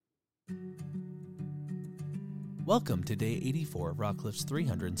Welcome to day 84 of Rockcliffe's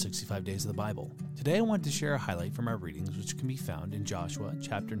 365 Days of the Bible. Today I want to share a highlight from our readings which can be found in Joshua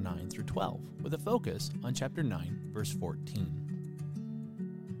chapter 9 through 12, with a focus on chapter 9, verse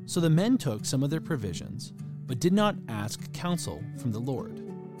 14. So the men took some of their provisions, but did not ask counsel from the Lord.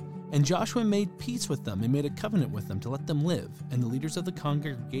 And Joshua made peace with them and made a covenant with them to let them live, and the leaders of the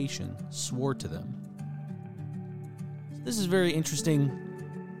congregation swore to them. This is very interesting.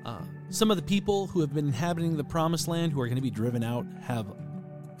 Some of the people who have been inhabiting the promised land, who are going to be driven out, have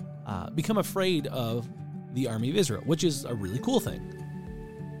become afraid of the army of Israel, which is a really cool thing.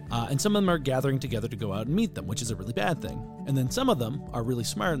 And some of them are gathering together to go out and meet them, which is a really bad thing. And then some of them are really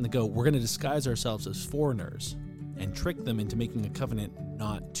smart and they go, we're going to disguise ourselves as foreigners and trick them into making a covenant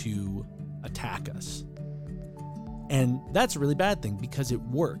not to attack us. And that's a really bad thing because it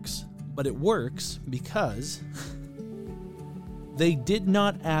works. But it works because they did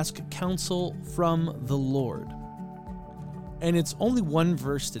not ask counsel from the Lord. And it's only one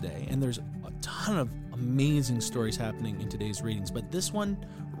verse today, and there's a ton of amazing stories happening in today's readings, but this one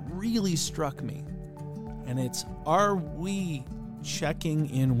really struck me. And it's, are we checking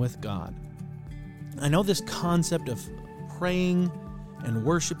in with God? I know this concept of praying and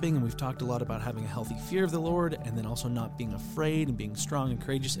worshiping, and we've talked a lot about having a healthy fear of the Lord, and then also not being afraid and being strong and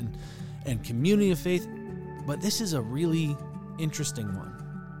courageous and community of faith. But this is a really interesting one.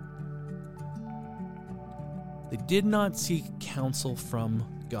 They did not seek counsel from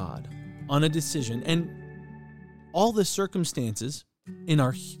God on a decision, and all the circumstances in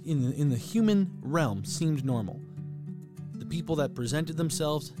the human realm seemed normal. The people that presented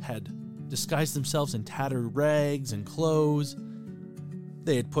themselves had disguised themselves in tattered rags and clothes.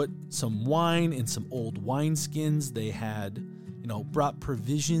 They had put some wine in some old wineskins. They had, brought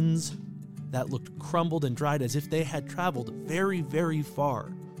provisions that looked crumbled and dried as if they had traveled very, very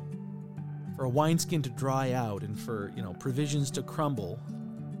far. For a wineskin to dry out and for, provisions to crumble,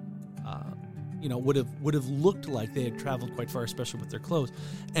 would have looked like they had traveled quite far, especially with their clothes.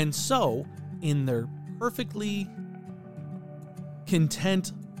 And so, in their perfectly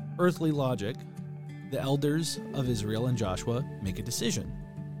content earthly logic, the elders of Israel and Joshua make a decision.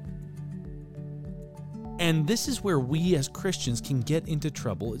 And this is where we as Christians can get into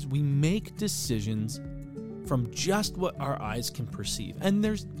trouble, is we make decisions from just what our eyes can perceive. And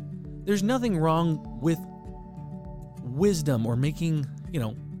there's nothing wrong with wisdom or making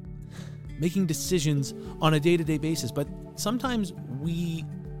decisions on a day-to-day basis, but sometimes we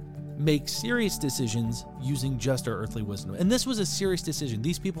make serious decisions using just our earthly wisdom. And this was a serious decision.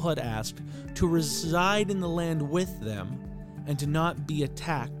 These people had asked to reside in the land with them and to not be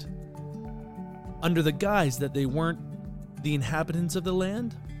attacked under the guise that they weren't the inhabitants of the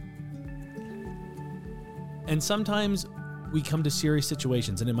land. And sometimes we come to serious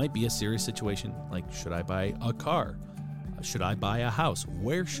situations, and it might be a serious situation like, should I buy a car? Should I buy a house?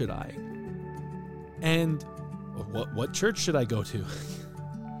 Where should I? And what church should I go to?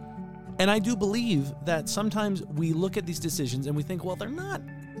 And I do believe that sometimes we look at these decisions and we think, well, they're not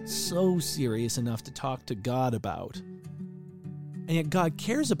so serious enough to talk to God about. And yet God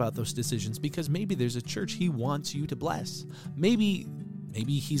cares about those decisions because maybe there's a church he wants you to bless. Maybe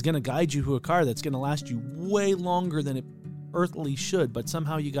he's going to guide you to a car that's going to last you way longer than it earthly should, but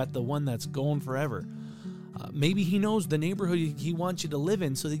somehow you got the one that's going forever. Maybe he knows the neighborhood he wants you to live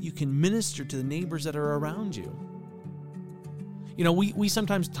in so that you can minister to the neighbors that are around you. We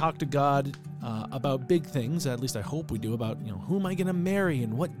sometimes talk to God about big things, at least I hope we do, about, who am I going to marry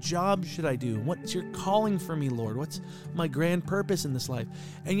and what job should I do? What's your calling for me, Lord? What's my grand purpose in this life?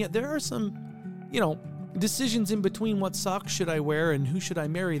 And yet there are some, decisions in between, what socks should I wear and who should I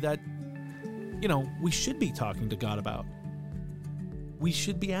marry, that, we should be talking to God about. We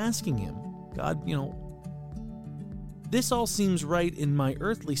should be asking him, God, this all seems right in my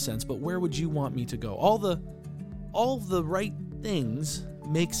earthly sense, but where would you want me to go? All the right things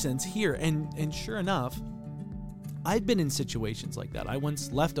make sense here. And sure enough, I've been in situations like that. I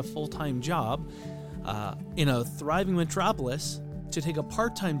once left a full-time job in a thriving metropolis to take a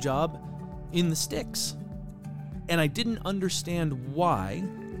part-time job in the sticks. And I didn't understand why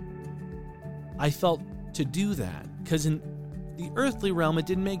I felt to do that, because in the earthly realm, it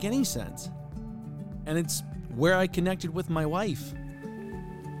didn't make any sense. And it's where I connected with my wife.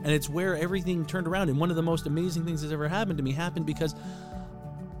 And it's where everything turned around. And one of the most amazing things that's ever happened to me happened because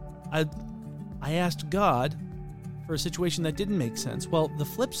I asked God for a situation that didn't make sense. Well, the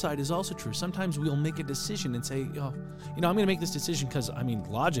flip side is also true. Sometimes we'll make a decision and say, I'm going to make this decision because,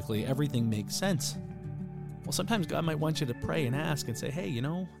 logically, everything makes sense. Well, sometimes God might want you to pray and ask and say, hey,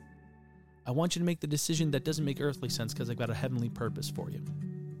 I want you to make the decision that doesn't make earthly sense because I've got a heavenly purpose for you.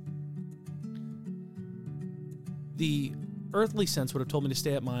 The earthly sense would have told me to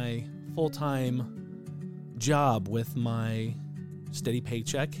stay at my full-time job with my steady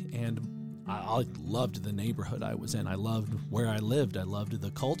paycheck, and I loved the neighborhood I was in. I loved where I lived. I loved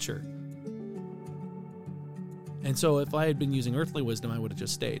the culture. And so if I had been using earthly wisdom, I would have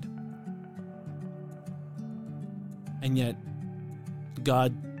just stayed. And yet,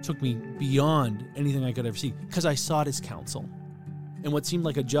 God took me beyond anything I could ever see because I sought his counsel. And what seemed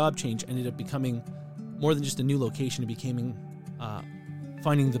like a job change ended up becoming more than just a new location. It became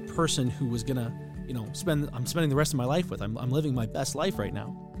finding the person who was going to, I'm spending the rest of my life with. I'm living my best life right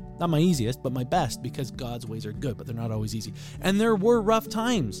now. Not my easiest, but my best, because God's ways are good, but they're not always easy. And there were rough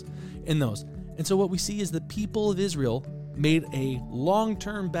times in those. And so what we see is the people of Israel made a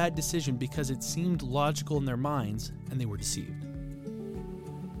long-term bad decision because it seemed logical in their minds, and they were deceived.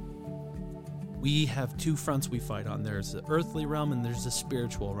 We have two fronts we fight on. There's the earthly realm and there's the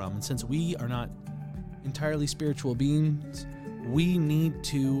spiritual realm. And since we are not entirely spiritual beings, we need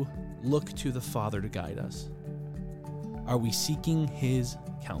to look to the Father to guide us. Are we seeking his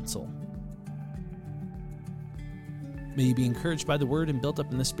counsel? May you be encouraged by the word and built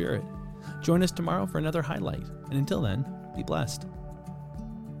up in the Spirit. Join us tomorrow for another highlight. And until then, be blessed.